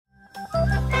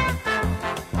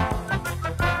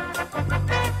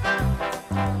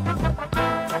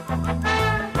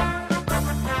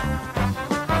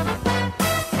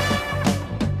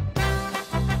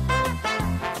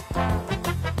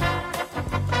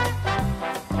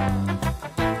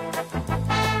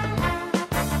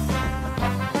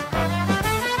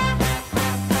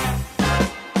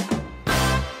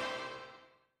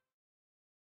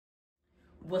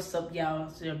What's up, y'all?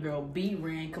 It's your girl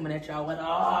Beeran coming at y'all with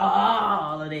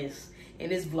all of this.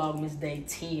 And it's Vlogmas Day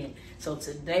 10. So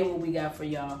today what we got for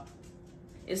y'all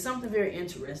is something very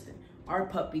interesting. Our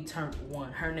puppy turned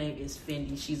 1. Her name is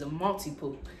Phendi. She's a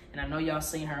multi-poo. And I know y'all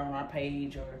seen her on our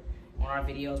page or on our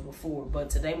videos before. But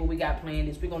today what we got planned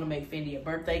is we're going to make Phendi a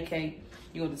birthday cake.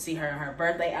 You're going to see her in her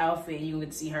birthday outfit. You're going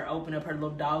to see her open up her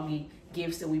little doggy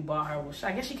gifts that we bought her. Well,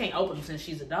 I guess she can't open them since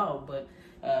she's a dog, but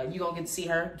you're going to get to see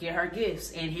her get her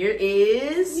gifts. And here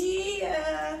is...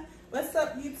 Yeah. What's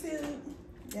up, YouTube?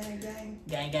 Gang, gang.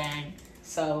 Gang, gang.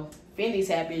 So, Phendi's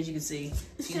happy, as you can see.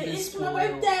 She's been spoiled. My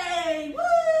birthday.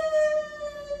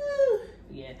 Woo!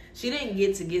 Yeah. She didn't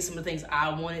get to get some of the things I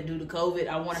wanted due to COVID.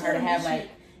 I wanted her to have, like,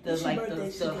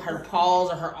 her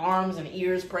paws or her arms and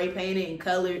ears spray painted and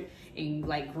colored and,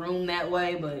 like, groomed that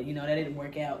way. But, you know, that didn't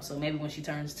work out. So, maybe when she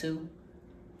turns 2,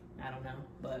 I don't know.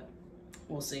 But...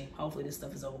 we'll see. Hopefully this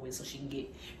stuff is over with so she can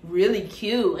get really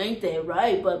cute. Ain't that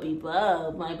right, puppy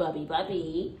bub? My puppy.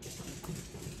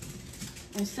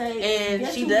 And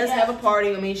she does have a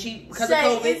party. I mean, because of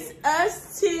COVID. It's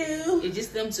us two. It's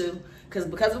just them two.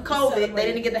 Because of COVID, they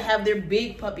didn't get to have their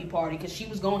big puppy party because she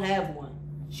was going to have one.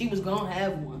 She was going to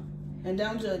have one. And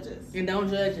don't judge us. And don't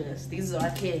judge us. These are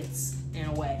our kids, in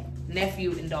a way.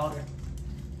 Nephew and daughter.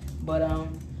 But,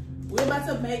 we're about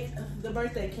to make the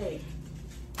birthday cake.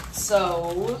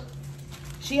 So,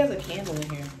 she has a candle in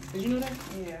here. Did you know that?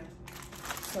 Yeah.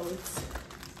 So it's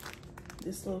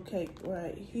this little cake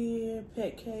right here,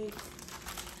 pet cake.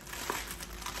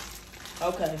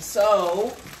 Okay,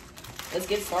 so let's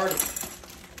get started.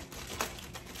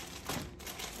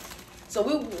 So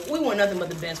we want nothing but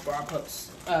the best for our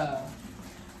pups.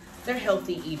 They're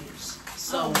healthy eaters.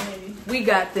 So we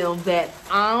got them that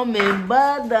almond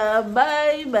butter,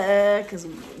 baby, because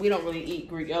we don't really eat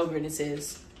Greek yogurt. And it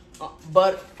says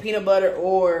peanut butter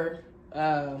or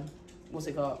what's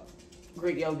it called?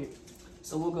 Greek yogurt.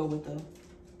 So we'll go with the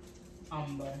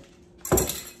almond butter.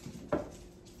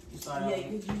 Yeah,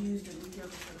 because you used the Greek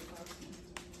yogurt for the frosting.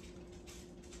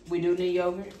 We do need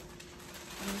yogurt.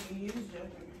 You use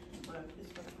yogurt, but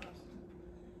it's for the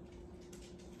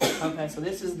frosting. Okay, so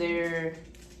this is their.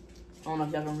 I don't know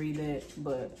if y'all can read that,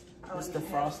 but it's the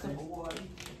frosting.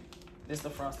 It's the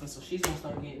frosting, so she's gonna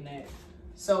start getting that.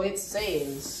 So it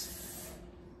says,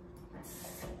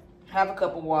 have a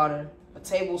cup of water, a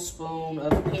tablespoon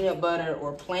of peanut butter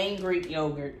or plain Greek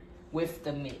yogurt with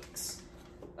the mix.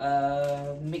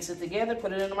 Mix it together,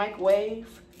 put it in the microwave.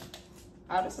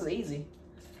 Oh, this is easy.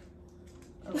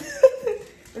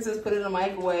 It says put it in the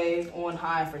microwave on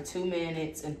high for 2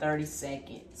 minutes and 30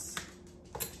 seconds.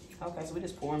 Okay, so we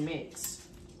just pour and mix.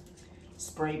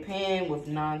 Spray pan with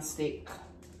non-stick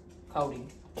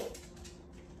coating.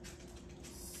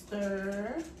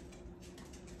 Stir.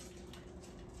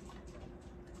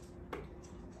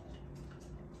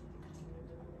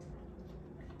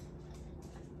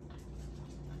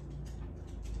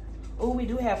 Oh, we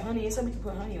do have honey. It said we can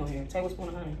put honey on here. Tablespoon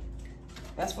of honey.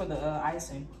 That's for the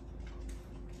icing.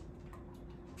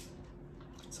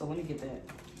 So let me get that.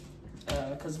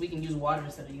 Because we can use water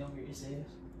instead of yogurt, it says.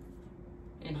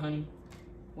 And honey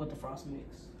with the frosting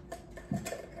mix.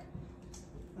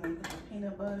 I'm gonna put the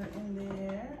peanut butter in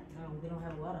there. No, we don't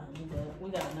have a lot of honey, but we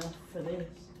got enough for this.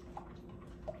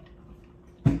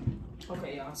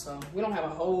 Okay, y'all, so we don't have a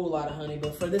whole lot of honey,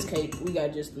 but for this cake, we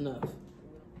got just enough.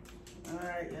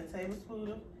 Alright, a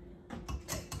tablespoon of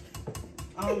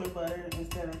almond butter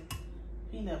instead of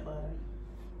peanut butter.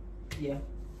 Yeah.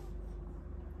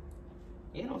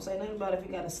 Yeah, don't say nothing about if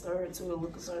you gotta stir it to it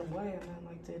look a certain way or nothing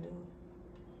like that, do it.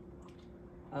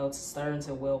 Oh, it's stir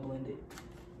until well blended.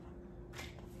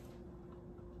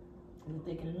 Is it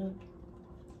thickening up?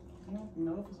 I don't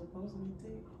know if it's supposed to be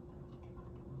thick.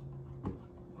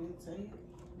 Didn't say it.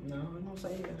 No, I don't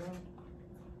say it at all.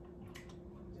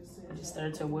 Just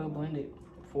stir till well blended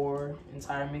for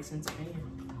entire mix into pan.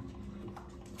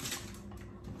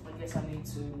 I guess I need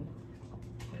to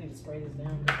spray this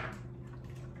down.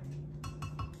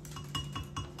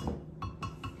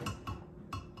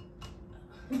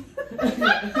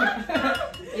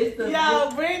 It's the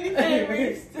yo, Brandy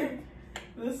favorites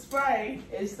the spray.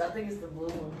 I think it's the blue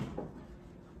one.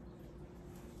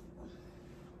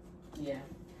 Yeah.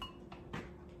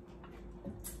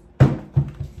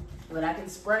 But I can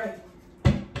spray.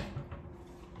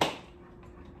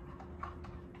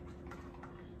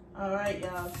 Alright,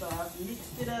 y'all, so I've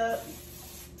mixed it up.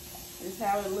 This is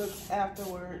how it looks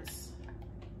afterwards.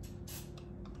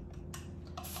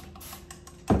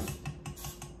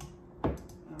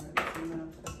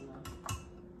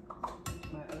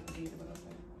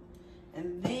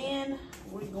 And then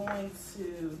we're going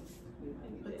to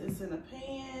put this in a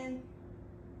pan.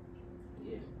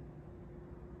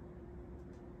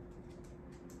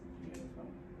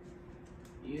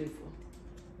 Beautiful.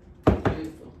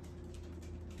 Beautiful.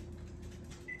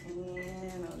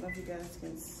 And I don't know if you guys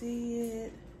can see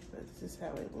it, but this is how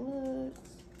it looks.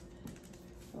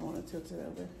 I want to tilt it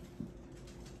over.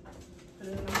 Put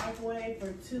it in the microwave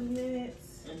for 2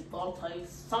 minutes. And 40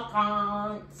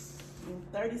 seconds.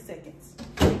 And 30 seconds.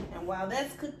 And while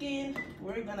that's cooking,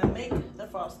 we're gonna make the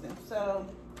frosting. So,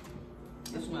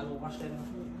 This might as well wash that out.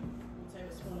 1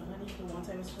 tablespoon of honey, put 1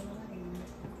 tablespoon of honey.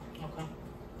 Okay.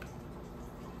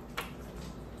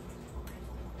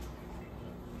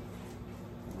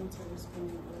 One tablespoon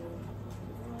of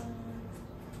water.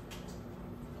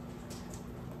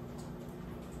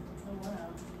 Oh wow.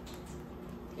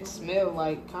 It smells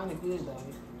like kind of good though.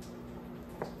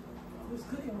 It's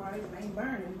cooking right, it ain't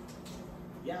burning.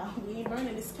 Y'all, we ain't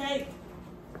burning this cake.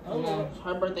 Oh You know, Lord.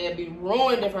 her birthday would be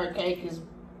ruined if her cake is,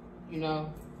 you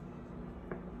know,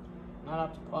 not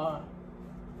up to par.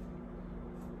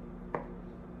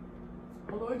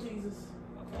 Oh Lord Jesus.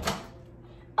 Okay.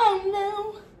 Oh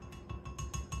no!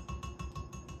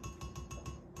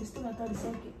 It's still got 30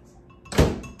 seconds.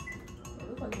 It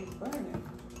looks like it's burning.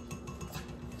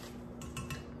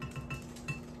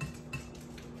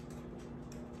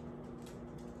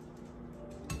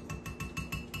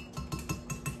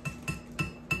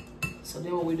 So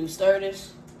then what we do, stir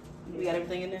this. We got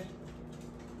everything in there.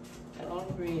 Add all the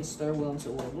ingredients, stir well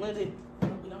until well blended.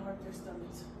 We don't hurt their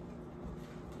stomachs.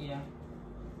 Yeah.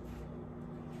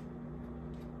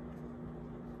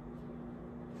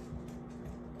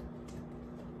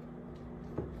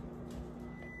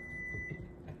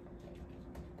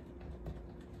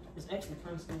 It's actually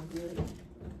kind of smells good.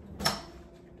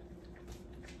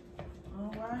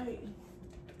 All right.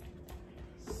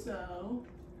 So,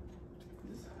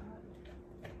 this hot.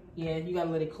 Yeah, you gotta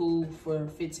let it cool for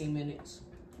 15 minutes.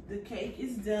 The cake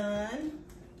is done.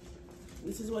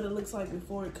 This is what it looks like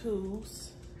before it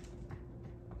cools.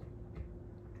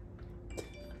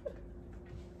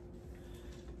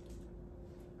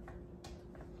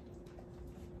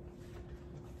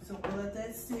 So we'll let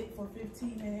that sit for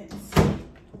 15 minutes.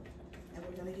 And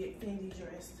we're gonna get Phendi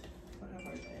dressed for her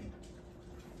birthday.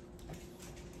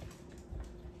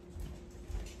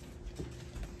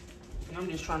 And I'm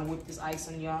just trying to whip this ice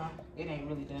on y'all. It ain't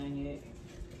really done yet.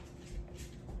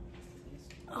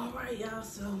 All right, y'all,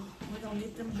 so we're gonna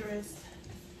get them dressed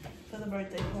for the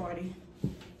birthday party.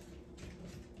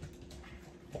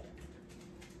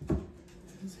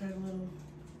 This is her little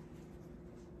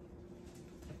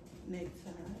necktie.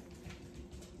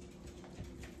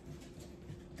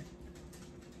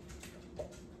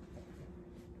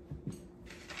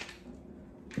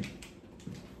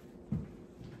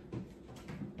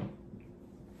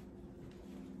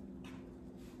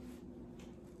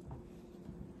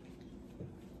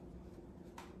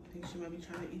 I think she might be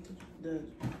trying to eat the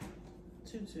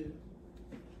tutu.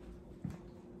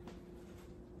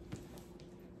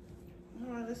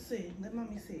 All right, let's see. Let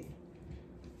mommy see.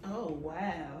 Oh,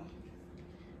 wow.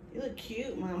 You look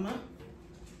cute, mama.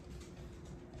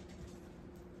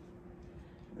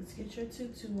 Let's get your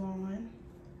tutu on.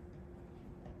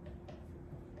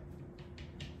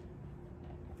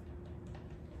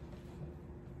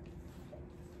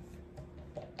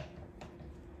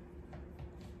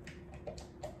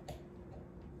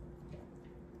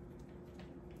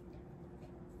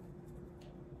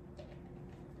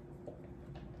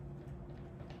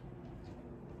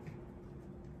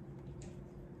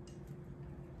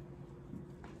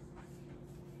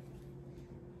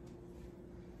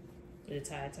 Did it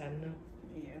tie enough?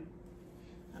 Yeah,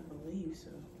 I believe so.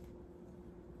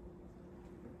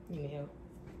 You need help.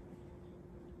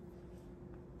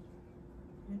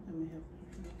 Yeah, let me help.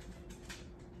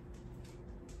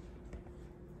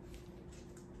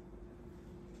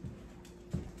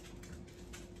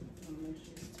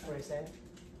 Where is that?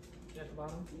 At the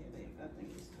bottom? Yeah, I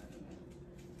think it's tight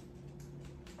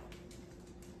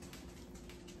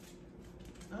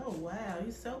enough. Oh wow,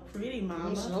 you're so pretty, mama.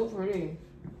 You're so pretty.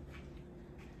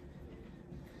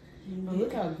 But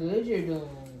look how good you're doing.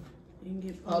 You can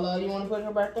get. Hello, you want to put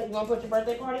her birthday? You want to put your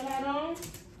birthday party hat on?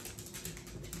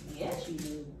 Yes, you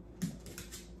do.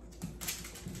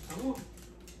 Come on.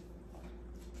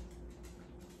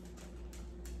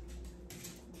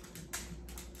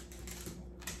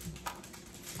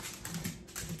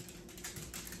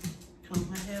 Comb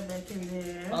my hair back in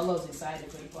there. Polo's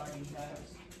excited for the party,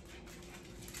 guys.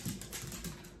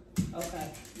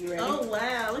 Okay, you ready? Oh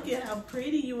wow, look at how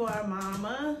pretty you are,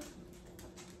 mama.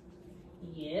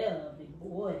 Yeah, big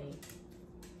boy.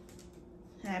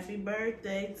 Happy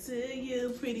birthday to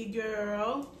you, pretty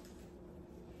girl.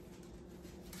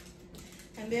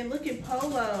 And then look at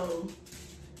Polo.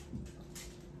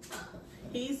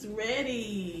 He's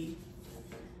ready.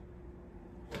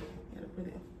 Gotta put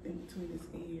it in between his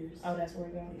ears. Oh, that's where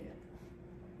it goes? Yeah.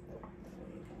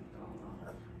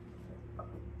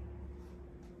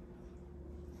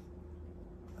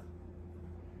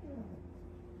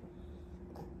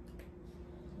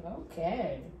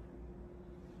 Okay.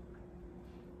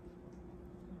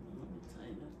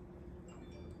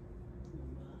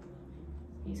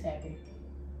 He's happy.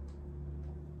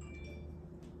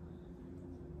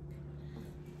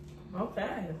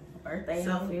 Okay. Birthday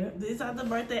outfit. These are the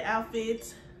birthday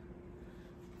outfits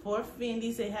for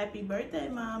Phendi. Say happy birthday,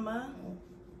 mama.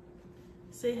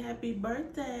 Say happy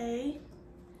birthday.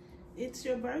 It's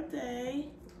your birthday.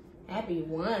 Happy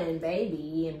one,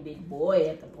 baby, and big boy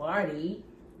at the party.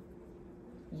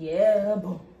 Yeah,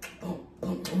 boom, boom,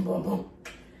 boom, boom, boom, boom.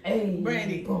 Hey,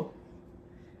 Brandy. Boom.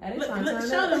 Look,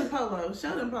 show them Polo.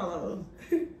 Show them Polo.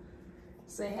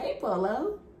 Say, hey,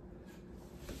 Polo.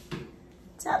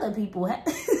 Tell the people.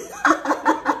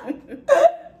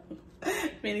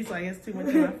 Phendi's like, it's too much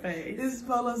in my face. This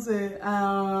Polo said,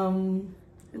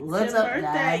 what's your up, birthday.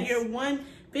 guys? You're one.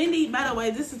 Phendi, by the way,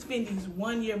 this is Phendi's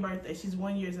 1 year birthday. She's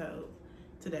 1 year old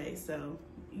today, so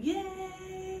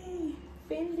yay.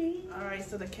 Phendi. All right,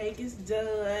 so the cake is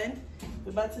done.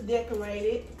 We're about to decorate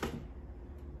it.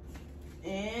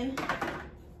 And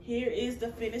here is the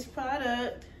finished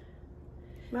product.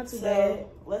 Not too So bad.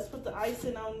 let's put the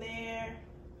icing on there.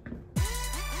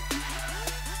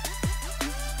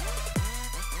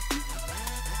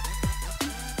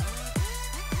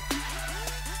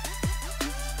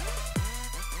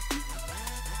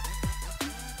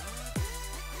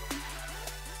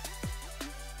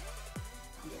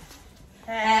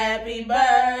 Happy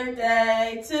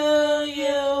birthday to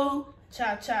you.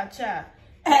 Cha cha cha.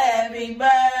 Happy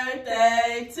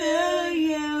birthday to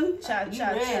you. Cha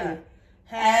cha cha.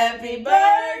 Happy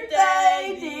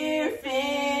birthday, dear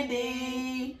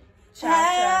Phendi. Cha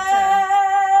cha cha.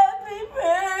 Happy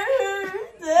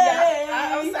birthday.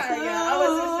 I'm sorry, y'all. I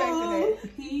wasn't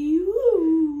expecting it.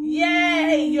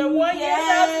 Yay! You're 1 year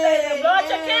old today. Blow out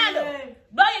your candle.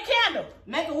 Blow your candle.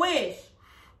 Make a wish.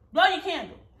 Blow your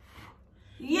candle.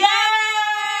 Yay!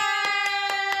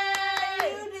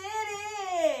 You did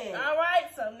it. All right,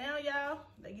 so now y'all,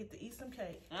 they get to eat some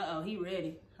cake. Uh-oh, he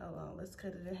ready. Hold on, let's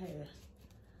cut it in half.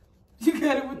 You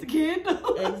got it with the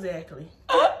candle? Exactly.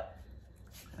 All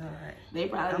right. They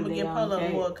probably I'm gonna their give own Polo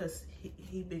cake. more because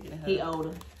he bigger than her. He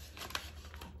older.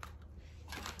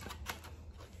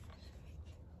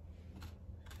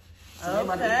 So they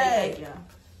about to eat their Okay. cake, y'all.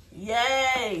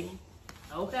 Yay!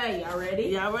 Okay, y'all ready?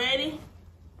 Y'all ready?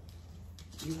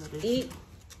 Eat.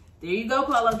 There you go,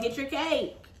 Polo. Get your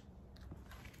cake.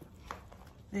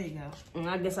 There you go. And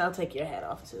I guess I'll take your hat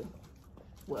off too.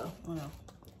 Well.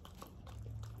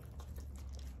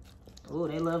 Oh,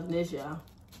 they love this, y'all.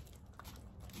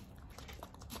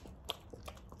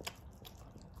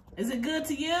 Is it good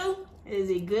to you? Is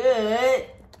it good?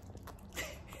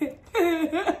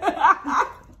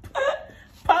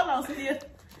 Polo still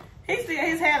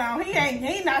his hat on. He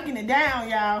ain't knocking it down,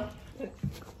 y'all.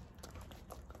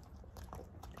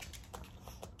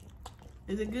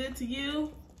 Is it good to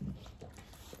you?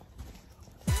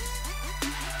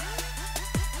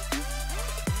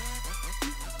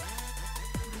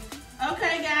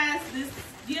 Okay, guys, this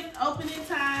gift opening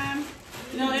time.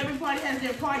 You know, every party has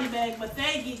their party bag, but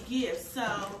they get gifts.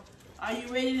 So, are you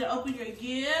ready to open your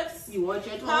gifts? You want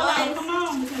your toys? Polo, come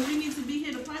on, because you need to be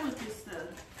here to play with this stuff.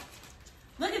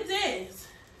 Look at this.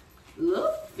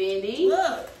 Look, Phendi.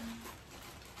 Look.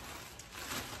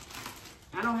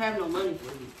 I don't have no money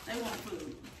for you. They want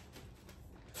food.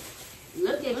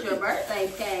 Look at your birthday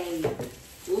cake.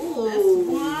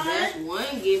 Ooh, that's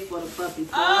one gift for the puppy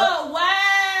pup. Oh,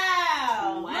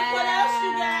 wow. Wow. Look what else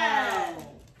you got.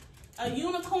 A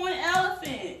unicorn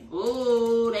elephant.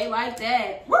 Ooh, they like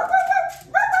that.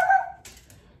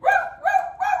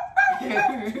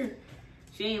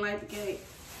 She ain't like the cake.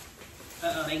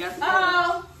 Uh-oh, they got the cake.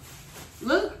 Oh.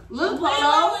 Look, Lilo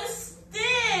Polo. and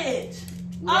Stitch.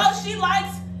 Look. Oh, she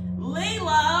likes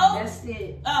Lilo. That's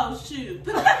it. Oh, shoot.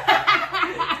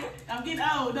 I'm getting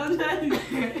old, don't judge me.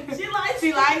 She likes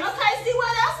She likes- Okay, see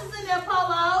what else is in there,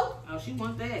 Polo. Oh, she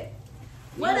want that.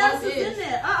 What You else want is this. in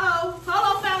there? Uh-oh.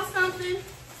 Polo found something.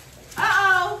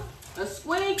 Uh-oh. A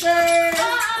squeaker.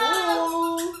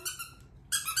 Uh-oh.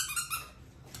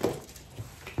 Ooh.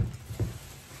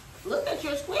 Look at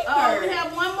your squeaker. Oh, we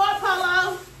have one more,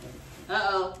 Polo.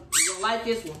 Uh-oh. You gonna like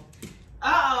this one.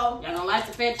 Uh-oh. Y'all gonna like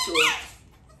the fetch toy.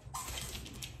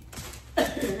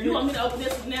 You want me to open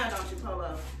this one now, don't you,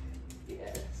 Polo?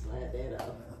 Yeah, slide that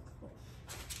off.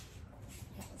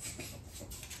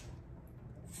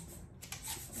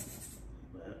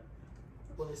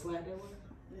 it slide that way?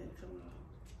 Yeah, come on.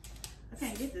 I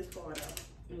can't get this part out.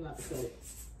 You got to cut it.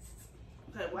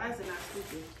 Okay, why is it not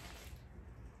scooping?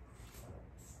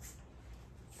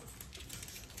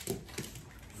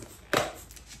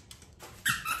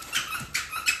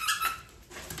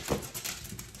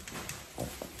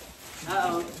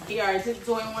 Uh-oh. He already took the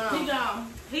toy and went on. He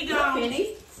gone. He gone.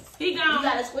 Phendi. He gone. You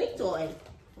got a squeak toy.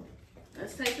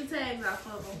 Let's take the tags off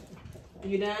of him.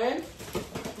 You done?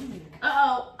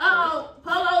 Uh-oh. Uh-oh.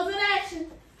 Polo's in action.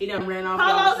 He done ran off.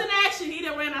 Polo's in action. He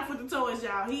done ran off with the toys,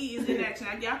 y'all. He is in action.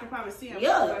 Y'all can probably see him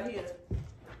right here.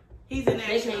 He's in action.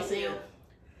 They can't see him.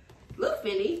 Look,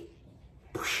 Phendi.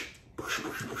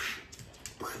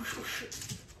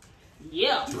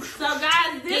 Yeah. So,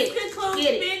 guys, this concludes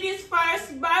Phendi's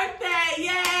first birthday. Yay!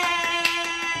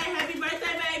 Happy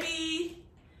birthday, baby.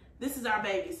 This is our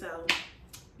baby, so...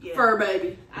 Yeah. Fur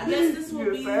baby. I guess this will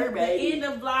be the end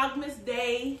of Vlogmas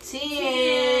Day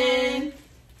 10.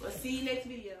 We'll see you next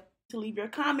video. To leave your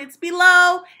comments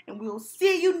below, and we'll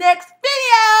see you next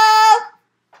video.